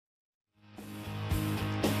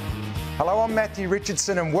Hello, I'm Matthew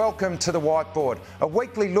Richardson and welcome to the Whiteboard, a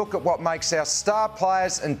weekly look at what makes our star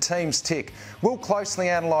players and teams tick. We'll closely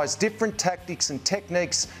analyse different tactics and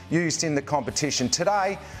techniques used in the competition.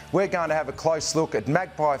 Today, we're going to have a close look at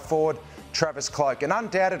Magpie forward Travis Cloke, and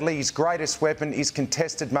undoubtedly his greatest weapon is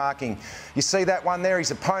contested marking. You see that one there,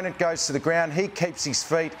 his opponent goes to the ground, he keeps his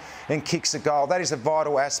feet and kicks a goal. That is a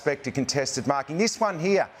vital aspect of contested marking. This one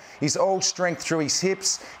here is all strength through his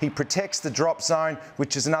hips. He protects the drop zone,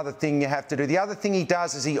 which is another thing you have to do. The other thing he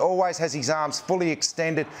does is he always has his arms fully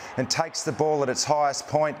extended and takes the ball at its highest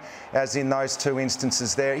point, as in those two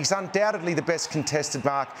instances there. He's undoubtedly the best contested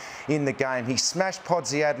mark in the game. He smashed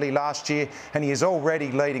Podsy Adley last year and he is already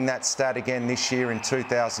leading that stat again this year in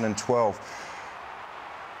 2012.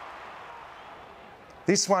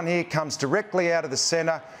 This one here comes directly out of the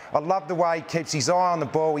centre. I love the way he keeps his eye on the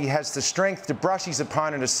ball. He has the strength to brush his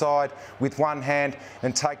opponent aside with one hand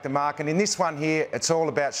and take the mark. And in this one here, it's all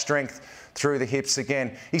about strength through the hips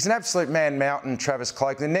again. He's an absolute man mountain, Travis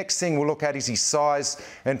Cloke. The next thing we'll look at is his size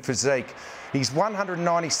and physique. He's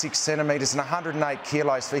 196 centimetres and 108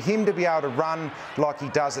 kilos. For him to be able to run like he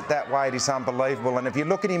does at that weight is unbelievable. And if you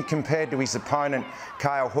look at him compared to his opponent,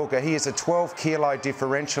 Cale Hooker, he has a 12 kilo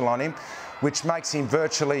differential on him, which makes him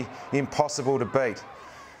virtually impossible to beat.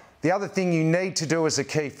 The other thing you need to do as a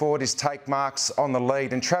key forward is take marks on the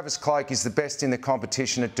lead, and Travis Cloke is the best in the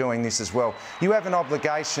competition at doing this as well. You have an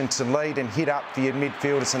obligation to lead and hit up for your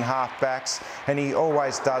midfielders and half-backs, and he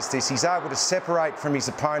always does this. He's able to separate from his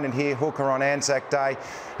opponent here, Hooker, on Anzac Day,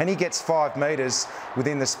 and he gets 5 metres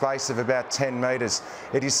within the space of about 10 metres.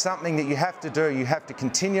 It is something that you have to do. You have to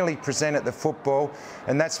continually present at the football,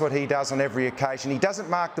 and that's what he does on every occasion. He doesn't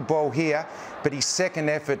mark the ball here, but his second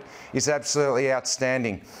effort is absolutely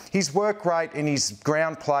outstanding. His work rate and his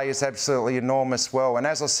ground play is absolutely enormous well, and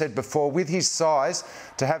as I said before, with his size,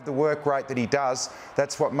 to have the work rate that he does,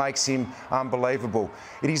 that's what makes him unbelievable.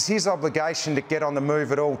 It is his obligation to get on the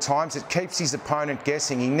move at all times. It keeps his opponent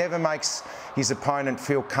guessing. He never makes his opponent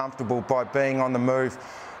feel comfortable by being on the move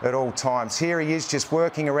at all times. Here he is just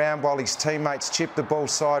working around while his teammates chip the ball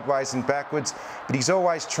sideways and backwards, but he's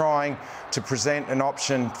always trying to present an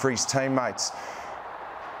option for his teammates.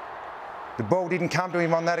 The ball didn't come to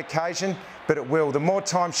him on that occasion, but it will. The more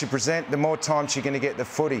times you present, the more times you're going to get the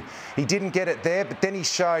footy. He didn't get it there, but then he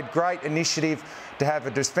showed great initiative to have a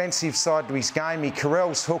defensive side to his game. He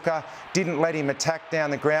corrals Hooker, didn't let him attack down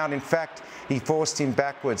the ground. In fact, he forced him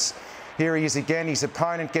backwards. Here he is again, his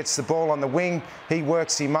opponent gets the ball on the wing, he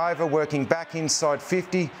works him over, working back inside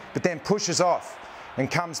 50, but then pushes off and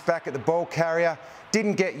comes back at the ball carrier.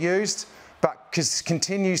 Didn't get used, but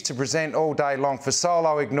continues to present all day long.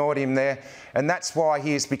 Fasolo ignored him there, and that's why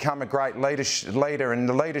he has become a great leader, and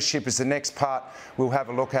the leadership is the next part we'll have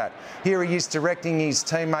a look at. Here he is directing his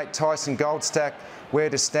teammate Tyson Goldstack where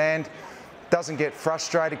to stand. Doesn't get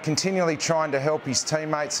frustrated, continually trying to help his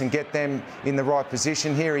teammates and get them in the right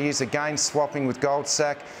position. Here he is again swapping with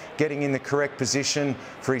Goldstack, getting in the correct position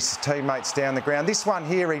for his teammates down the ground. This one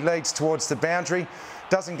here, he leads towards the boundary,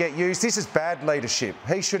 doesn't get used. This is bad leadership.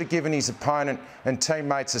 He should have given his opponent and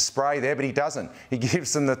teammates a spray there, but he doesn't. He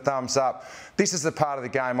gives them the thumbs up. This is the part of the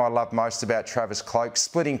game I love most about Travis Cloke,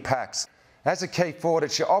 splitting packs. As a key forward,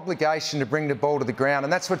 it's your obligation to bring the ball to the ground,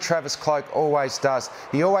 and that's what Travis Cloke always does.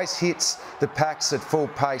 He always hits the packs at full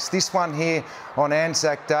pace. This one here on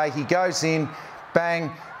Anzac Day, he goes in,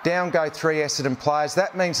 bang, down go 3 Essendon players.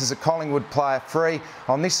 That means there's a Collingwood player free.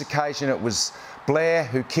 On this occasion, it was Blair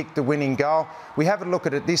who kicked the winning goal. We have a look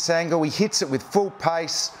at it this angle. He hits it with full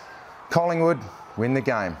pace. Collingwood win the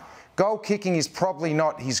game. Goal kicking is probably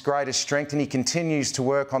not his greatest strength, and he continues to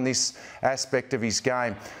work on this aspect of his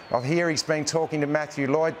game. I hear he's been talking to Matthew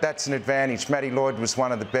Lloyd. That's an advantage. Matty Lloyd was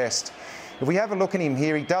one of the best. If we have a look at him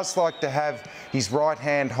here, he does like to have his right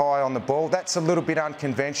hand high on the ball. That's a little bit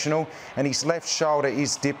unconventional, and his left shoulder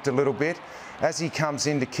is dipped a little bit. As he comes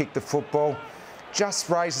in to kick the football, just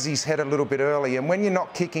raises his head a little bit early, and when you're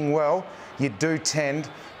not kicking well, you do tend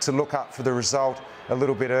to look up for the result a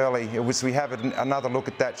little bit early. We have another look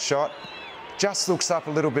at that shot. Just looks up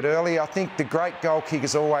a little bit early. I think the great goal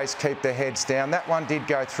kickers always keep their heads down. That one did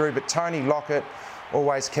go through, but Tony Lockett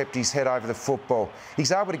always kept his head over the football.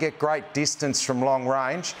 He's able to get great distance from long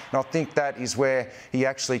range, and I think that is where he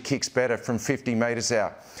actually kicks better, from 50 metres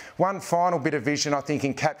out. One final bit of vision I think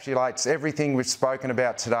encapsulates everything we've spoken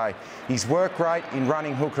about today. His work rate in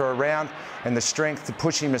running Hooker around and the strength to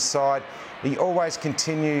push him aside. he always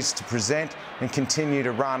continues to present and continue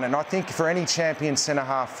to run. And I think for any champion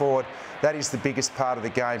centre-half forward, that is the biggest part of the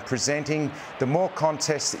game, presenting. The more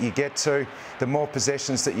contests that you get to, the more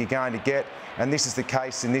possessions that you're going to get. And this is the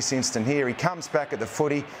case in this instant here. He comes back at the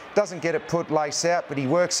footy, doesn't get it put lace out, but he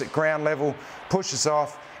works at ground level, pushes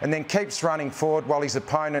off, and then keeps running forward while his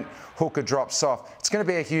opponent hooker drops off. It's going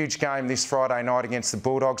to be a huge game this Friday night against the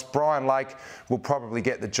Bulldogs. Brian Lake will probably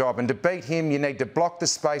get the job. And to beat him, you need to block the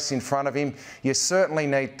space in front of him. You certainly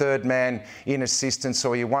need third man in assistance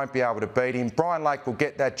or you won't be able to beat him. Brian Lake will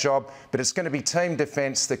get that job, but it's going to be team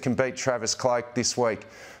defence that can beat Travis Cloke this week.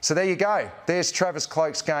 So there you go. There's Travis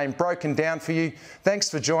Cloke's game broken down for you. Thanks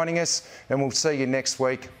for joining us, and we'll see you next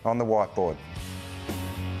week on the Whiteboard.